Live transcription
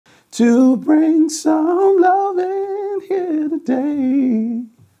to bring some love in here today.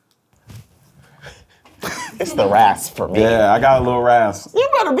 It's the rasp for me. Yeah, I got a little rasp. You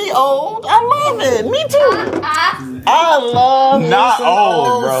better be old. I love it. Me too. I love Not some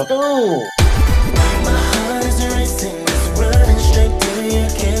old, bro. School.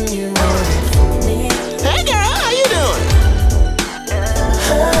 Hey girl, how you doing?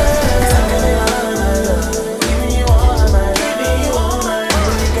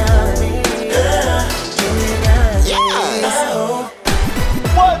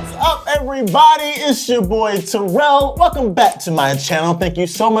 What's up, everybody? It's your boy Terrell. Welcome back to my channel. Thank you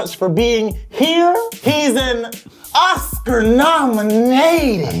so much for being here. He's an Oscar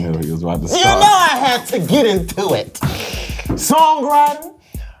nominated. I knew he was about to start. You know I had to get into it. Songwriter,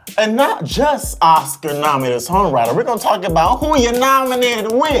 and not just Oscar nominated songwriter. We're gonna talk about who you're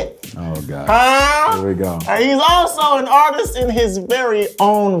nominated with. Oh God. Huh? Here we go. And he's also an artist in his very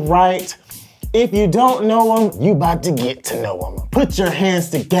own right. If you don't know him, you about to get to know him. Put your hands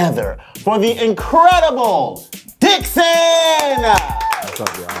together for the incredible DIXSON! What's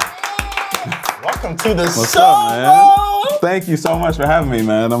up, y'all? Welcome to the What's show, up, man? bro. Thank you so much for having me,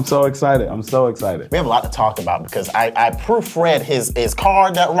 man. I'm so excited. I'm so excited. We have a lot to talk about because I proofread his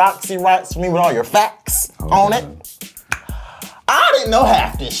card that Roxy writes for me with all your facts on it. I didn't know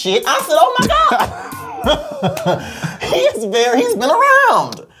half this shit. I said, oh my God. He's been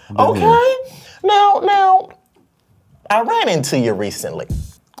around. Okay. Now, I ran into you recently.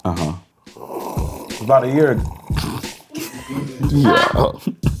 Uh-huh. About a year ago. Yeah.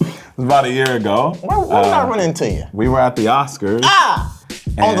 It was about a year ago. Where did I run into you? We were at the Oscars.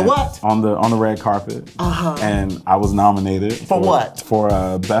 On the what? On the red carpet. And I was nominated. For what?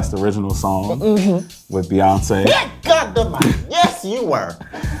 For Best Original Song with Beyoncé. Yeah, God the mic. Yes, you were.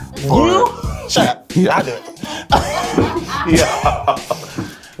 Shut up. Yeah. I do it. Yeah.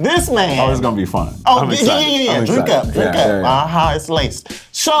 This man. Oh, it's gonna be fun. Oh, I'm excited. yeah. I'm Drink excited. up, drink Yeah. up. It's laced.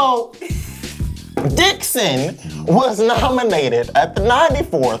 So, DIXSON was nominated at the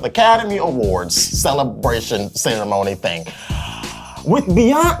 94th Academy Awards celebration ceremony thing with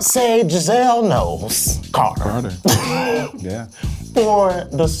Beyoncé, Giselle Knowles, Carter. Yeah. For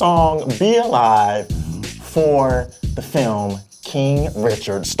the song Be Alive for the film King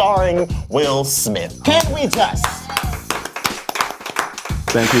Richard, starring Will Smith. Can't we just?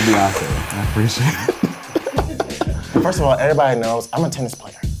 Thank you, Beyoncé. I appreciate it. First of all, everybody knows I'm a tennis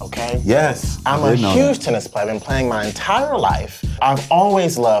player, okay? Yes. I'm a huge tennis player. I've been playing my entire life. I've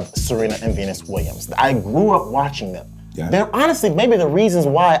always loved Serena and Venus Williams. I grew up watching them. Yeah. They're honestly maybe the reasons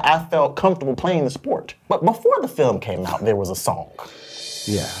why I felt comfortable playing the sport. But before the film came out, there was a song.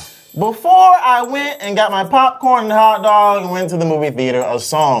 Yeah. Before I went and got my popcorn and hot dog and went to the movie theater, a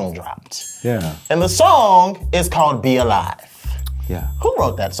song dropped. Yeah. And the song is called Be Alive. Yeah. Who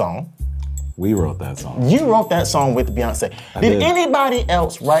wrote that song? We wrote that song. You wrote that song with Beyoncé. Did did. anybody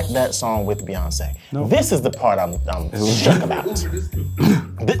else write that song with Beyoncé? No. This is the part I'm shook about.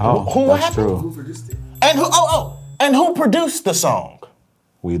 Who That's happened? true. And who produced the song?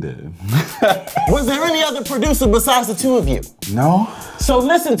 We did. Was there any other producer besides the two of you? No. So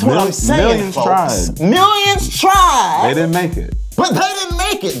listen to what I'm saying, Millions folks. tried. Millions tried. They didn't make it. But they didn't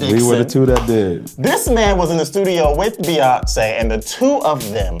make it, DIXSON. We were the two that did. This man was in the studio with Beyoncé, and the two of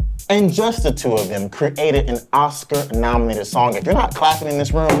them, and just the two of them, created an Oscar-nominated song. If you're not clapping in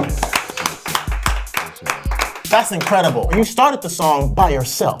this room, that's incredible. You started the song by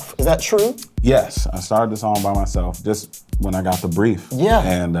yourself. Is that true? Yes, I started the song by myself just when I got the brief. Yeah.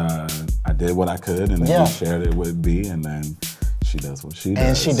 And I did what I could, and then we shared it with B, and then she does what she does.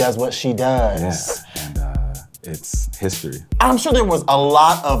 And she does what she does. Yeah, and it's history. I'm sure there was a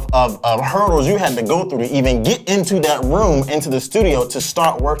lot of hurdles you had to go through to even get into that room, into the studio, to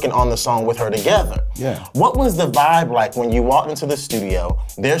start working on the song with her together. Yeah. What was the vibe like when you walked into the studio?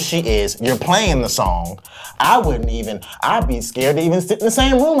 There she is, you're playing the song. I'd be scared to even sit in the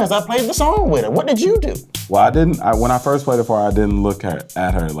same room as I played the song with her. What did you do? Well, when I first played it for her, I didn't look at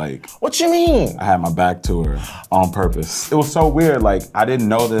her like. What you mean? I had my back to her on purpose. It was so weird, like I didn't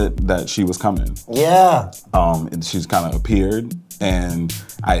know that she was coming. Yeah. And she's kind of appeared, and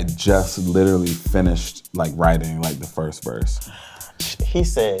I had just literally finished like writing like the first verse. He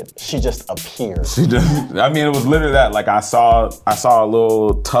said she just appeared. She just, I mean, it was literally that. Like I saw a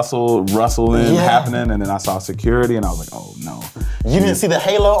little tussle rustling happening, and then I saw security, and I was like, oh no. You didn't see the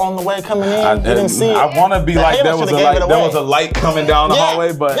halo on the way coming in? You didn't see it? I want to be like there was a light coming down the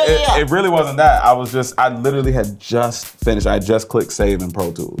hallway, but it really wasn't that. I literally had just finished. I had just clicked save in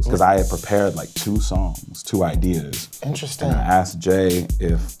Pro Tools because I had prepared like 2 songs, 2 ideas. Interesting. And I asked Jay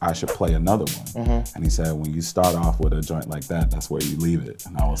if I should play another one, and he said, when you start off with a joint like that, that's where you leave believe it.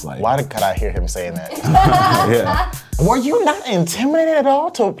 And I was like, why could I hear him saying that? Yeah. Were you not intimidated at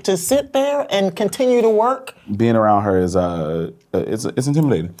all to sit there and continue to work? Being around her is it's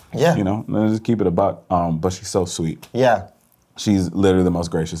intimidating. Yeah. You know, let's just keep it a buck. But she's so sweet. Yeah. She's literally the most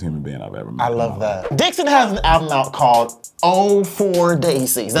gracious human being I've ever met. I love that. DIXSON has an album out called 04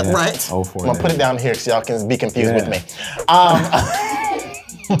 Daisy. Is that right? 04 I'm gonna put it down here so y'all can be confused with me. I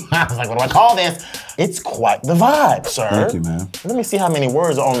was like, what do I call this? It's quite the vibe, sir. Thank you, man. Let me see how many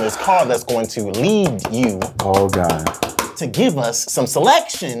words are on this card that's going to lead you to give us some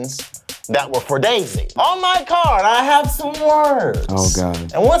selections that were for Daisy. On my card, I have some words. Oh,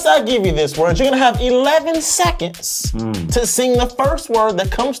 God. And once I give you this word, you're gonna have 11 seconds to sing the first word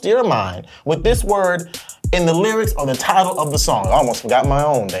that comes to your mind with this word in the lyrics or the title of the song. I almost forgot my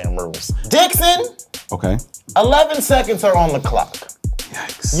own damn rules. DIXSON. Okay. 11 seconds are on the clock.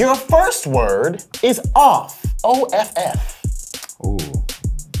 Yikes. Your first word is off. O-F-F. Ooh.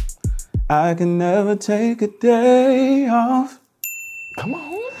 I can never take a day off. Come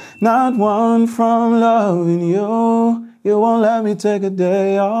on. Not one from loving you. You won't let me take a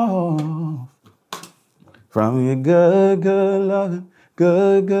day off. From your good, good loving,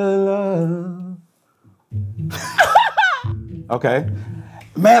 good, good love. Okay.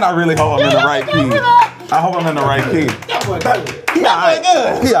 Man, I really hope I'm in the right key. I hope I'm in the right key. He alright.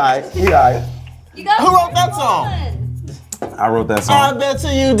 Who wrote that song? I wrote that song. I bet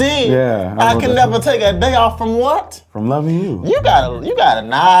you did. Yeah. I can never take a day off from what? From loving you. You got a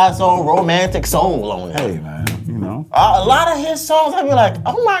nice old romantic soul on it. Hey, man, you know. A lot of his songs, I'd be like,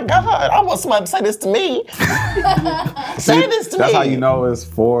 oh my God, I want somebody to say this to me. Say this to me. That's how you know it's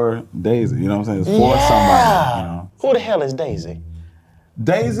for Daisy. You know what I'm saying? It's for somebody. You know? Who the hell is Daisy?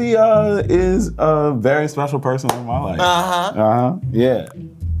 Daisy is a very special person in my life. Yeah.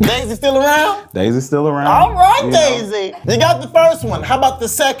 Daisy still around? Daisy's still around. All right, you Daisy. You got the first one. How about the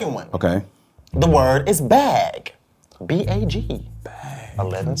second one? Okay. The word is bag. B-A-G. Bag.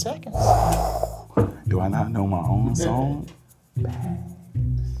 11 seconds. Do I not know my own song? Bag.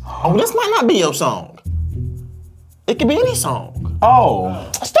 Oh, this might not be your song. It could be any song. Oh.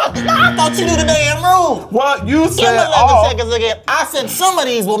 Stop. No, I thought you knew the damn rule. What? You said Give me 11 seconds again. I said some of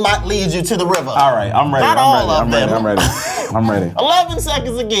these will not lead you to the river. All right, I'm ready. Not all of them. I'm ready. I'm ready. 11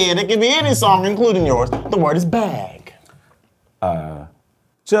 seconds again. It can be any song, including yours. The word is bag.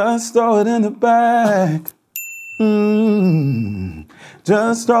 Just throw it in the bag.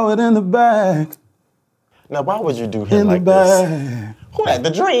 Just throw it in the bag. Now, why would you do him like this? Who that? The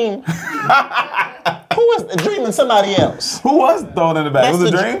Dream? Who was the Dream and somebody else? Who was throwing in the bag? Was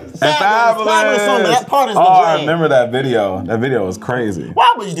it Dream? Fabulous. That part is the Dream. I remember that video. That video was crazy.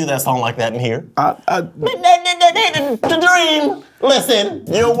 Why would you do that song like that in here? The Dream. Listen,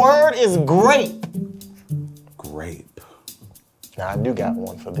 your word is grape. Grape. Now, I do got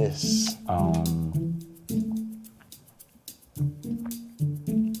one for this.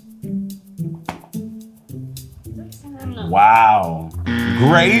 Wow.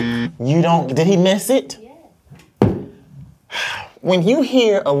 Grape? Did he miss it? Yeah. When you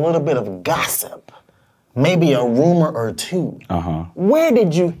hear a little bit of gossip, maybe a rumor or two, where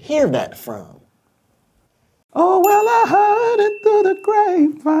did you hear that from? Oh, well, I heard it through the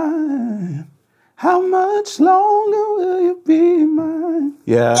grapevine. How much longer will you be mine?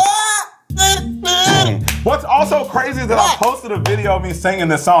 Yeah. What's also crazy is that I posted a video of me singing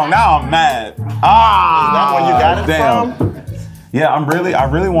this song. Now I'm mad. Is that where you got it from? Yeah, I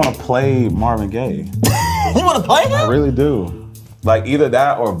really want to play Marvin Gaye. You want to play him? I really do. Like either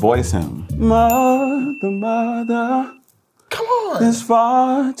that or voice him. Mother. Come on. There's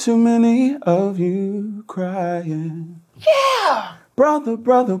far too many of you crying. Yeah. Brother.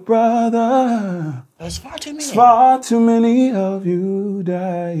 There's far too many. There's far too many of you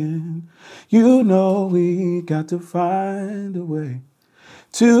dying. You know we got to find a way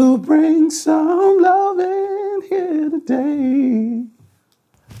to bring some love in here today.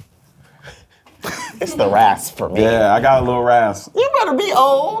 It's the rasp for me. Yeah, I got a little rasp. You better be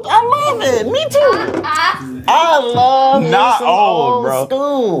old. I love it. Me too. I love not old, bro.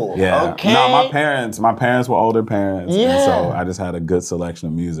 School. Yeah. Okay. No, my parents were older parents. Yeah. And so I just had a good selection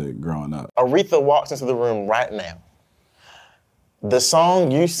of music growing up. Aretha walks into the room right now. The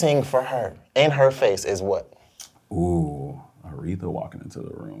song you sing for her in her face is what? Ooh, Aretha walking into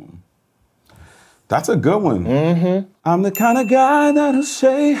the room. That's a good one. I'm the kind of guy that'll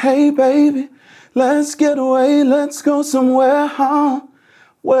say, hey, baby, let's get away, let's go somewhere, huh?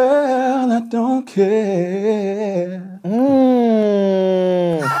 Well, I don't care.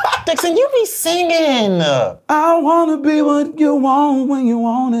 DIXSON, you be singing. I wanna be what you want when you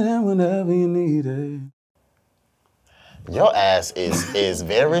want it and whenever you need it. Your ass is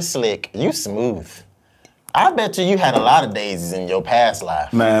very slick. You smooth. I bet you had a lot of daisies in your past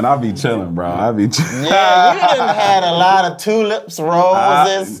life. Man, I be chilling, bro. I be chilling. Yeah, you done had a lot of tulips,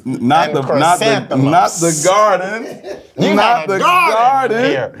 roses, not the garden. You not had a garden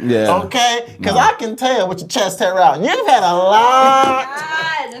here. Yeah. Okay? Because I can tell with your chest hair out. You've had a lot.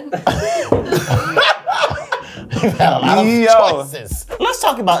 You've had a lot of choices. Let's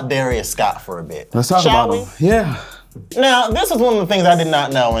talk about Darius Scott for a bit. Let's talk about him. Yeah. Now, this is one of the things I did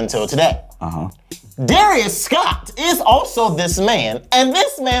not know until today. Darius Scott is also this man, and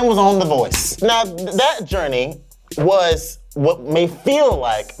this man was on The Voice. Now, that journey was what may feel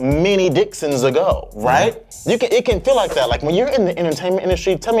like many DIXSONs ago, right? It can feel like that. Like when you're in the entertainment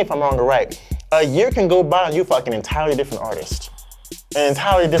industry, tell me if I'm wrong or right, a year can go by and you feel like an entirely different artist. An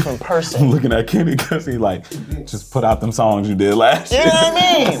entirely different person. I'm looking at Kenny because he just put out them songs you did last year. You know what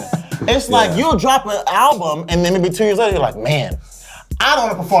I mean? It's like you'll drop an album and then maybe 2 years later you're like, man, I don't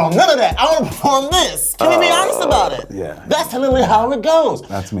want to perform none of that. I want to perform this. Can you be honest about it? Yeah. That's literally how it goes.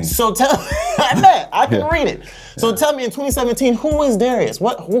 That's me. So tell me, I can read it. So tell me in 2017, who is Darius?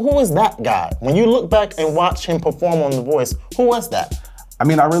 Who is that guy? When you look back and watch him perform on The Voice, who was that? I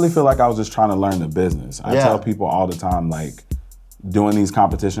mean, I really feel like I was just trying to learn the business. I tell people all the time, like, doing these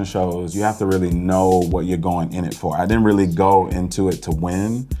competition shows, you have to really know what you're going in it for. I didn't really go into it to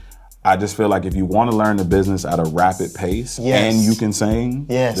win. I just feel like if you want to learn the business at a rapid pace and you can sing,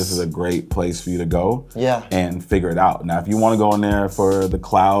 this is a great place for you to go and figure it out. Now, if you want to go in there for the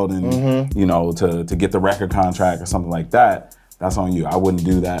cloud and you know to get the record contract or something like that, that's on you. I wouldn't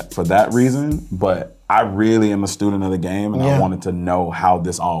do that for that reason, but I really am a student of the game, and I wanted to know how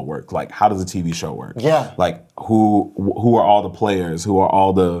this all worked. Like, how does a TV show work? Like, who are all the players? Who are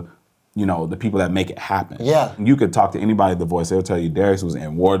all the the people that make it happen? You could talk to anybody at The Voice. They'll tell you Darius was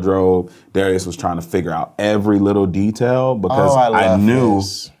in wardrobe. Darius was trying to figure out every little detail because I knew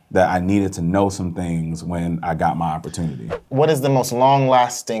that I needed to know some things when I got my opportunity. What is the most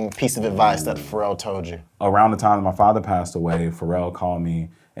long-lasting piece of advice that Pharrell told you? Around the time my father passed away, Pharrell called me.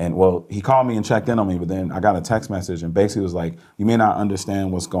 And well, he called me and checked in on me, but then I got a text message and basically was like, you may not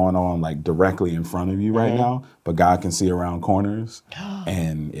understand what's going on like directly in front of you right now, but God can see around corners.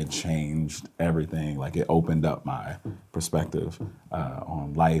 And it changed everything. Like, it opened up my perspective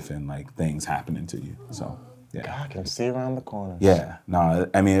on life and like things happening to you. So yeah. God can see around the corners. Yeah, no,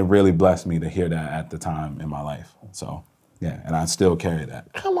 I mean, it really blessed me to hear that at the time in my life. So yeah, and I still carry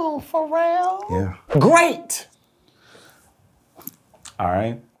that. Come on, Pharrell. Yeah. Great. All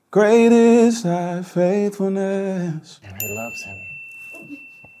right. Great is thy faithfulness. And he loves him.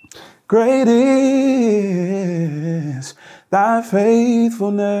 Great is thy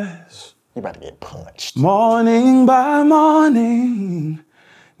faithfulness. You about to get punched. Morning by morning,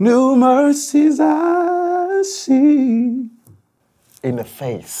 new mercies I see. In the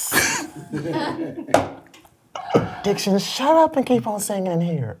face. DIXSON, shut up and keep on singing in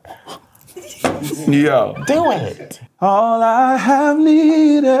here. Yo. Do it. All I have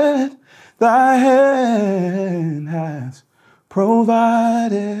needed, thy hand has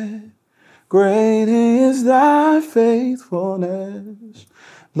provided. Great is thy faithfulness,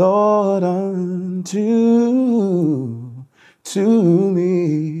 Lord, unto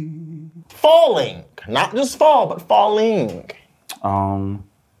me. Falling. Not just fall, but falling. Falling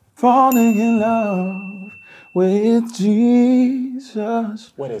in love with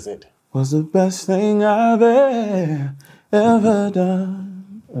Jesus. What is it? Was the best thing I've ever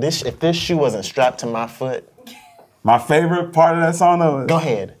done. If this shoe wasn't strapped to my foot. My favorite part of that song though is, go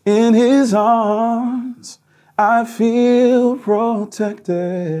ahead. In his arms, I feel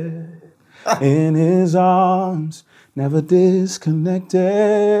protected. In his arms, never disconnected.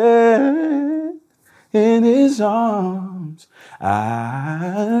 In his arms,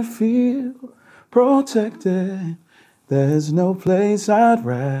 I feel protected. There's no place I'd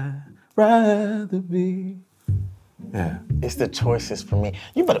rather be. Yeah. It's the choices for me.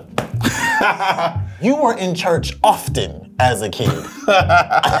 You better. You were in church often as a kid.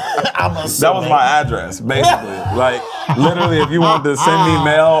 I'm assuming. That was my address, basically. Like, literally, if you wanted to send me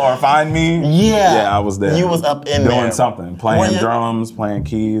mail or find me, I was there. You was up in there. Doing something. Playing drums, playing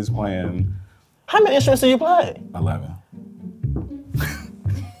keys, playing. How many instruments do you play? 11.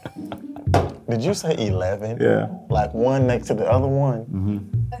 Did you say 11? Yeah. Like one next to the other one?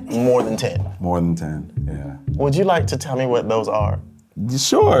 Mm-hmm. More than 10? More than 10, yeah. Would you like to tell me what those are?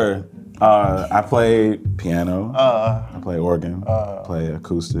 Sure. I play piano, I play organ, play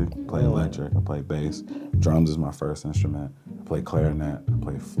acoustic, play electric, I play bass. Drums is my first instrument. I play clarinet, I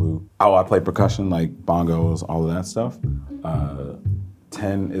play flute. Oh, I play percussion like bongos, all of that stuff.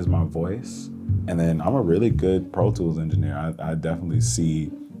 10 is my voice. And then I'm a really good Pro Tools engineer. I definitely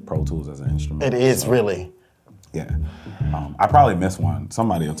see Pro Tools as an instrument. It is really. Yeah. I probably missed one.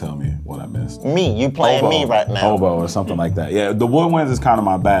 Somebody will tell me what I missed. Me, you playing me right now. Oboe or something like that. Yeah, the woodwinds is kind of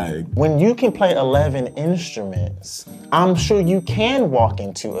my bag. When you can play 11 instruments, I'm sure you can walk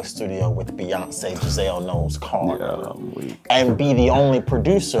into a studio with Beyoncé, Giselle Knowles Carter, and be the only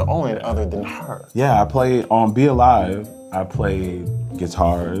producer on it other than her. Yeah, I played on Be Alive. I played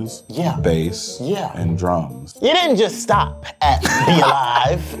guitars, bass, and drums. You didn't just stop at Be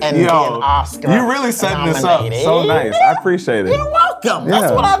Alive and be an Oscar. You really setting this up so nice. I appreciate it. You're welcome.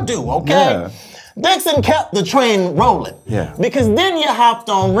 That's what I do, okay? DIXSON kept the train rolling. Yeah. Because then you hopped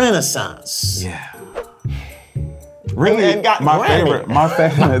on Renaissance. Yeah. Really, my favorite,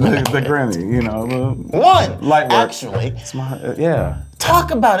 the Grammy, you know. One, light work. Actually. It's my,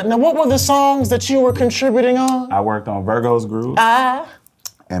 Talk about it. Now, what were the songs that you were contributing on? I worked on Virgo's Groove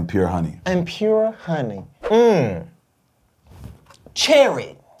and Pure Honey. And Pure Honey.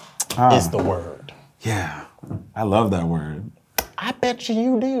 Cherry is the word. Yeah, I love that word. I bet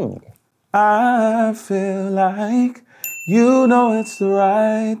you do. I feel like you know it's the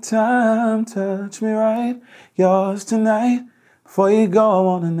right time. Touch me right, yours tonight. Before you go, I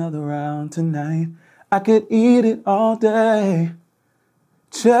want another round tonight. I could eat it all day.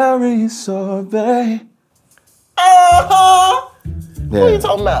 Cherry sorbet. What are you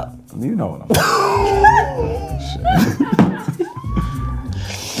talking about? You know what I'm talking about.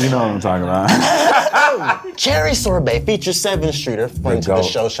 You know what I'm talking about. Cherry Sorbet features 7 Streeter, friend to the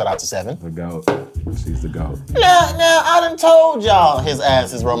show. Shout out to 7. The GOAT. She's the GOAT. Now, I done told y'all his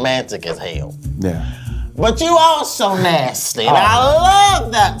ass is romantic as hell. Yeah. But you also nasty, and I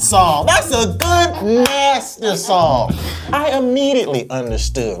love that song. That's a good, nasty song. I immediately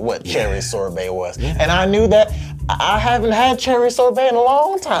understood what Cherry Sorbet was, and I knew that I haven't had Cherry Sorbet in a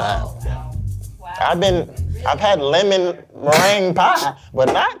long time. Wow. I've had lemon meringue pie,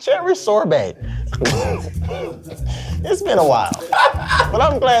 but not Cherry Sorbet. It's been a while, but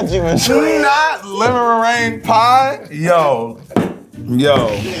I'm glad you enjoyed. Not lemon meringue pie? Yo.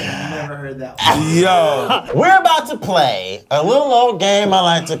 Never heard that one. Yo. We're about to play a little old game I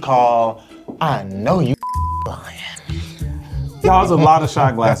like to call I Know You Lying. Y'all, there's a lot of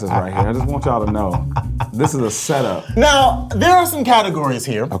shot glasses right here. I just want y'all to know. This is a setup. Now, there are some categories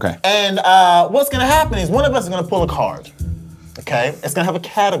here. Okay. And what's gonna happen is one of us is gonna pull a card. Okay? It's gonna have a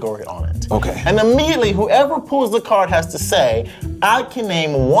category on it. Okay. And immediately, whoever pulls the card has to say, I can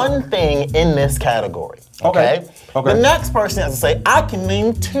name one thing in this category. Okay? Okay. The next person has to say, I can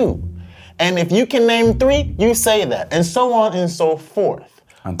name 2. And if you can name 3, you say that. And so on and so forth.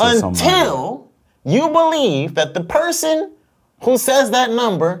 Until you believe that the person who says that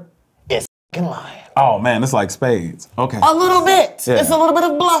number is f***ing lying. Oh man, it's like spades. Okay. A little bit. Yeah. It's a little bit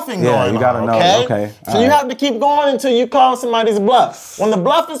of bluffing going on. Yeah, you gotta know. Okay. So you have to keep going until you call somebody's bluff. When the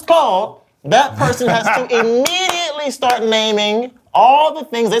bluff is called, that person has to immediately start naming all the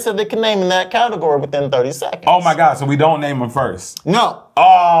things they said they can name in that category within 30 seconds. Oh my God, so we don't name them first? No.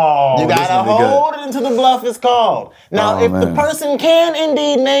 Oh, you gotta hold it until the bluff is called. Now, if the person can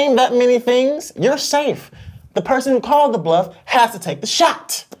indeed name that many things, you're safe. The person who called the bluff has to take the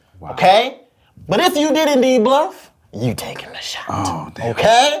shot. Wow. Okay? But if you did indeed bluff, you taking the shot. Oh, damn.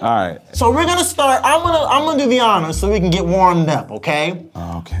 Okay? All right. So we're gonna start. I'm gonna do the honors so we can get warmed up. Okay?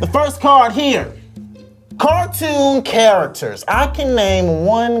 Okay. The first card here. Cartoon characters. I can name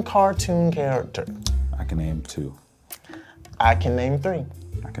 1 cartoon character. I can name 2. I can name 3.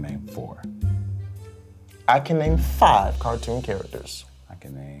 I can name 4. I can name 5 cartoon characters. I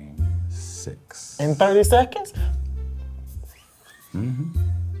can name 6. In 30 seconds? Mm-hmm.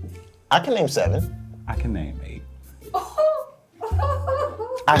 I can name 7. I can name 8.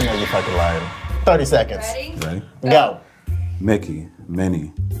 I know you're fucking lying. 30 seconds. Ready? Go. Mickey,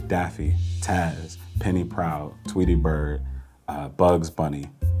 Minnie, Daffy, Taz, Penny Proud, Tweety Bird, Bugs Bunny,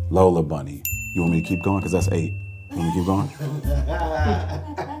 Lola Bunny. You want me to keep going? Because that's 8. You want me to keep going?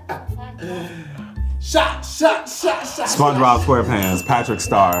 Shot. SpongeBob SquarePants, Patrick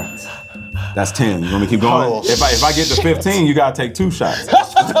Star. That's 10. You want me to keep going? Oh, if I get to 15, you gotta take 2 shots.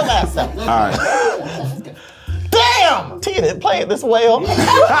 Shut your ass up. All right. Damn! T didn't play it this well.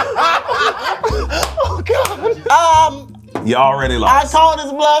 Oh God. You already I lost. called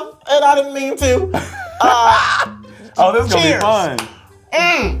his bluff and I didn't mean to. Oh, this is gonna cheers. be fun.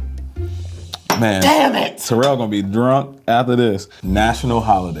 Man. Damn it. Terrell gonna be drunk after this. National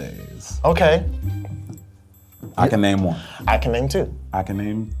holidays. Okay. I can name 1. I can name 2. I can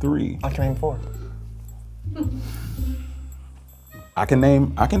name 3. I can name 4. I can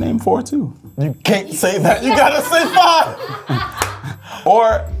name 4 too. You can't say that. You gotta say 5.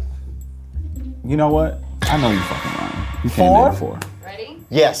 Or You know what? I know you fucking lying. You can't name 4. Ready?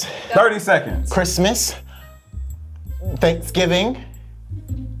 Yes. 30 seconds. Christmas, Thanksgiving,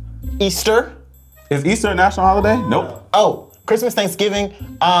 Easter. Is Easter a national holiday? Nope. Oh, Christmas, Thanksgiving,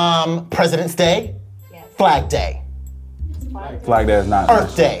 President's Day, Yes. Flag Day, Flag Day is not.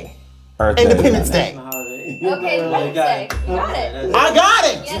 Earth Day, Earth Day is Independence not. Day. Okay, Wednesday. You got it. I got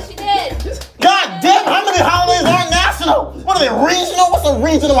it! Yes, you did. God damn, how many holidays aren't national? What are they, regional? What's a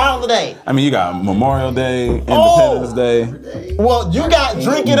regional holiday? I mean, you got Memorial Day, Independence Day. Well, you got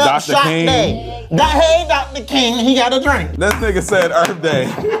Drink It Up Dr. Shot King. Day. Hey, Dr. King, he got a drink. This nigga said Earth Day. I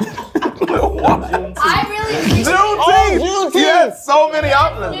really appreciate it. Juneteenth! You had so many New,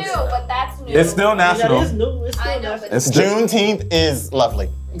 options. but that's new. It's still national. That is new. It's I still know, national. but It's still, Juneteenth is lovely.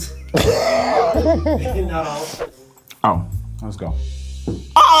 Not all. oh, let's go.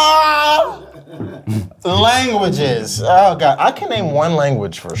 Languages. Oh, God. I can name 1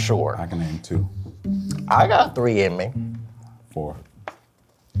 language for sure. I can name 2, I got 3 in me. 4,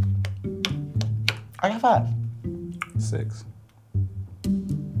 I got 5. 6,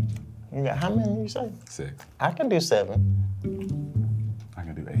 You got how many you say? 6. I can do 7. I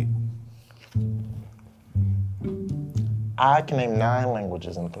can do 8. I can name 9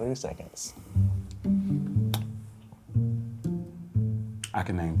 languages in 3 seconds. I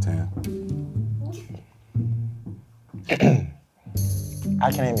can name 10.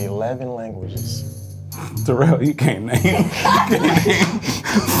 I can name 11 languages. Terrell, you can't name 5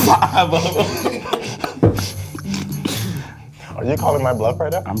 of them. Are you calling my bluff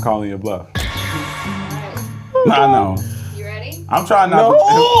right now? I'm calling your bluff. Alright. I know. You ready? I'm trying not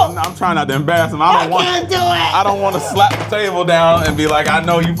No. to. I'm trying not to embarrass him. I can't do it. I don't want to slap the table down and be like, I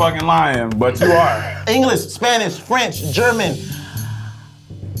know you fucking lying, but you are. English, Spanish, French, German,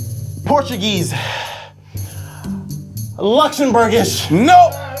 Portuguese, Luxembourgish.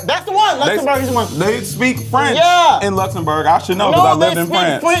 Nope. That's the one. Luxembourg is the one. They speak French Yeah. in Luxembourg. I should know because I lived in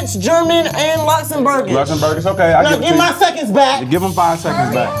France. French, German, and Luxembourgish. Luxembourg is okay. I Now give it give to my you. seconds back. Give them 5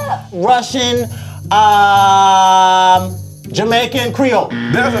 seconds back. Russian, Jamaican, Creole.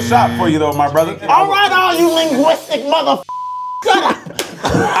 There's a shot for you though, my brother. All right, all you linguistic mother. Shut up.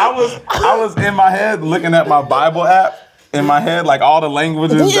 I was in my head looking at my Bible app in my head, like all the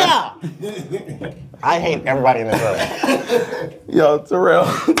languages. Yeah. I hate everybody in this room. Yo, Terrell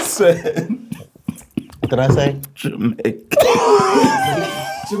said What did I say? Jamaica.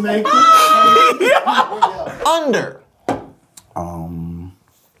 Jamaica. Under.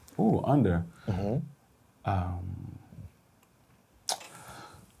 Under.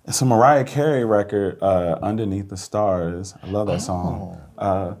 It's a Mariah Carey record, Underneath the Stars. I love that song.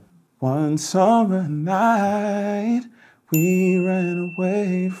 One summer night, we ran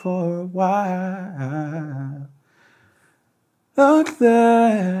away for a while. Look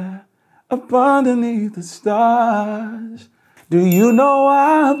there, up underneath the stars. Do you know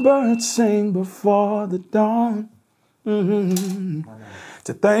why birds sing before the dawn?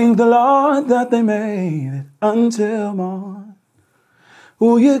 To thank the Lord that they made it until morn.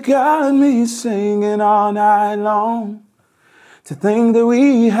 Oh, you got me singing all night long. To think that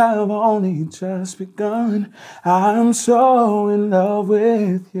we have only just begun. I'm so in love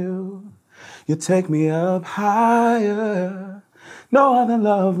with you. You take me up higher. No other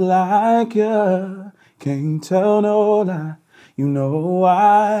love like you. Can't tell no lie. You know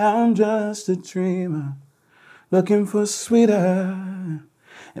why I'm just a dreamer. Looking for sweeter.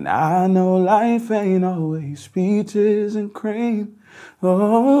 And I know life ain't always peaches and cream.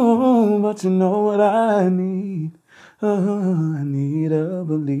 Oh, but you know what I need. Oh, I need a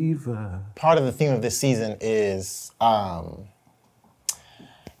believer. Part of the theme of this season is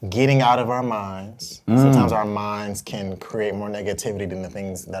getting out of our minds. Sometimes our minds can create more negativity than the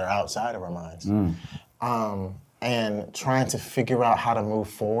things that are outside of our minds. And trying to figure out how to move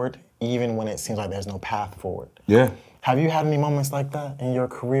forward, even when it seems like there's no path forward. Yeah. Have you had any moments like that in your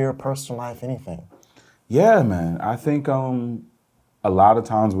career, personal life, anything? Yeah, man. I think a lot of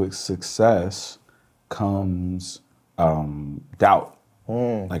times with success comes doubt.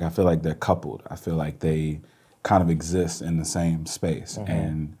 Like I feel like they're coupled. I feel like they kind of exist in the same space.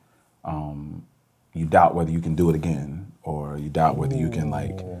 And you doubt whether you can do it again, or you doubt whether you can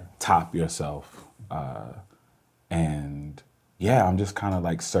like top yourself. And yeah, I'm just kind of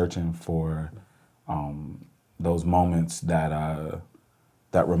like searching for those moments that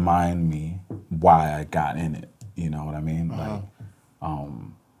that remind me why I got in it. You know what I mean? Like,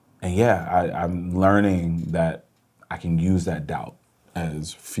 and yeah, I'm learning that I can use that doubt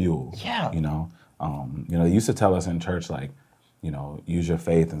as fuel. Yeah. You know, they used to tell us in church like, you know, use your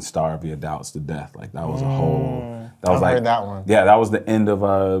faith and starve your doubts to death. Like that was a whole. That was I've like heard that one. Yeah, that was the end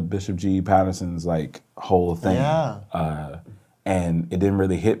of Bishop G. Patterson's like whole thing. Yeah. And it didn't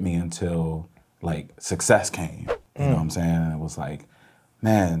really hit me until like success came. You know what I'm saying? And it was like,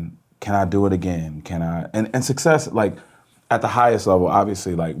 man, can I do it again? Can I? And success, like at the highest level,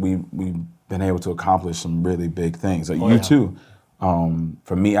 obviously, like we've been able to accomplish some really big things. Like you too.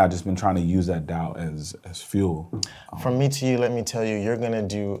 For me, I've just been trying to use that doubt as fuel. From me to you, let me tell you, you're gonna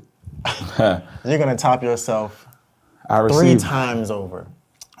do. You're gonna top yourself 3 times over.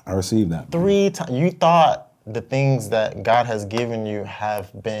 I received that. 3 times. You thought the things that God has given you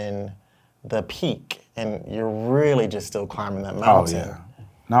have been the peak, and you're really just still climbing that mountain. Oh yeah.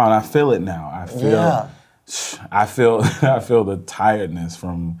 No, and I feel it now. I feel the tiredness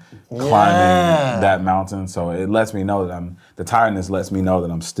from climbing that mountain. So it lets me know that the tiredness lets me know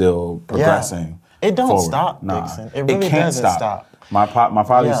that I'm still progressing. It don't forward. stop, Nah, DIXSON. It really doesn't stop. My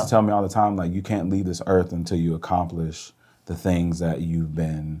father used to tell me all the time, like, you can't leave this earth until you accomplish the things that you've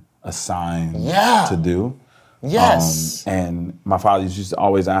been assigned to do. Yes. And my father used to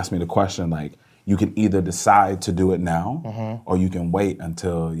always ask me the question, like, you can either decide to do it now, or you can wait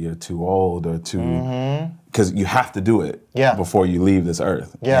until you're too old or too, because you have to do it before you leave this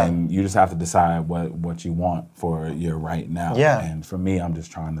earth. And you just have to decide what you want for your right now. And for me, I'm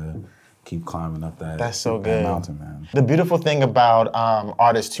just trying to keep climbing up that, That's so good. mountain, man. The beautiful thing about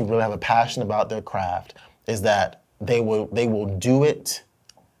artists who really have a passion about their craft is that they will do it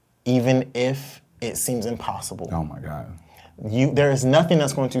even if it seems impossible. Oh my God. There is nothing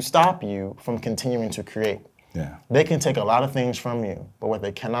that's going to stop you from continuing to create. Yeah. They can take a lot of things from you, but what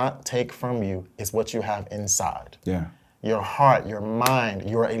they cannot take from you is what you have inside. Yeah. Your heart, your mind,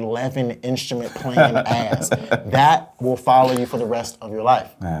 your 11 instrument playing ass. That will follow you for the rest of your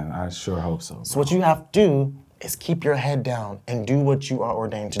life. Man, I sure hope so. So what you have to do is keep your head down and do what you are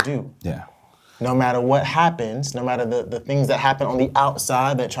ordained to do. Yeah. No matter what happens, no matter the things that happen on the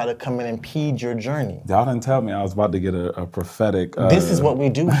outside that try to come and impede your journey. Y'all didn't tell me I was about to get a prophetic. This is what we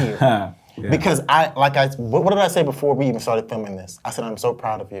do here. Because what did I say before we even started filming this? I said, I'm so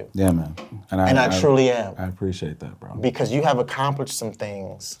proud of you. Yeah, man. And I truly am. I appreciate that, bro. Because you have accomplished some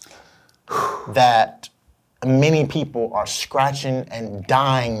things that many people are scratching and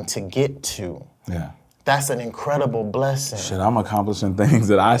dying to get to. Yeah. That's an incredible blessing. Shit, I'm accomplishing things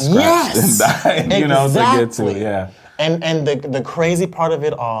that I scratched and died, you know, to get to. Yeah. And the crazy part of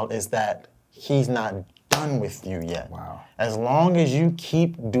it all is that he's not done with you yet. Wow. As long as you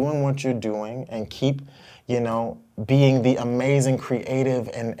keep doing what you're doing and keep, you know, being the amazing, creative,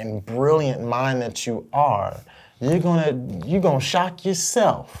 and brilliant mind that you are, you're gonna shock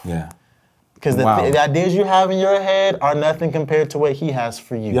yourself. Yeah. Because the ideas you have in your head are nothing compared to what he has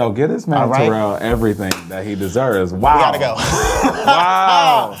for you. Yo, get this man Terrell everything that he deserves. Wow. We gotta go.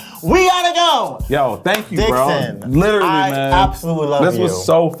 Wow. We gotta go. Yo, thank you, DIXSON, bro. Literally, man. I absolutely love you. This was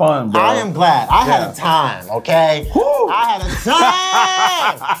so fun, bro. I am glad. I had a time, okay? Woo. I had a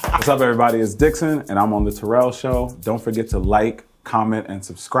time. What's up, everybody? It's DIXSON, and I'm on the Terrell Show. Don't forget to like, comment, and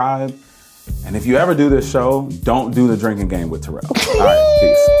subscribe. And if you ever do this show, don't do the drinking game with Terrell. All right,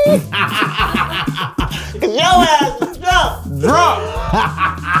 peace. Yo ass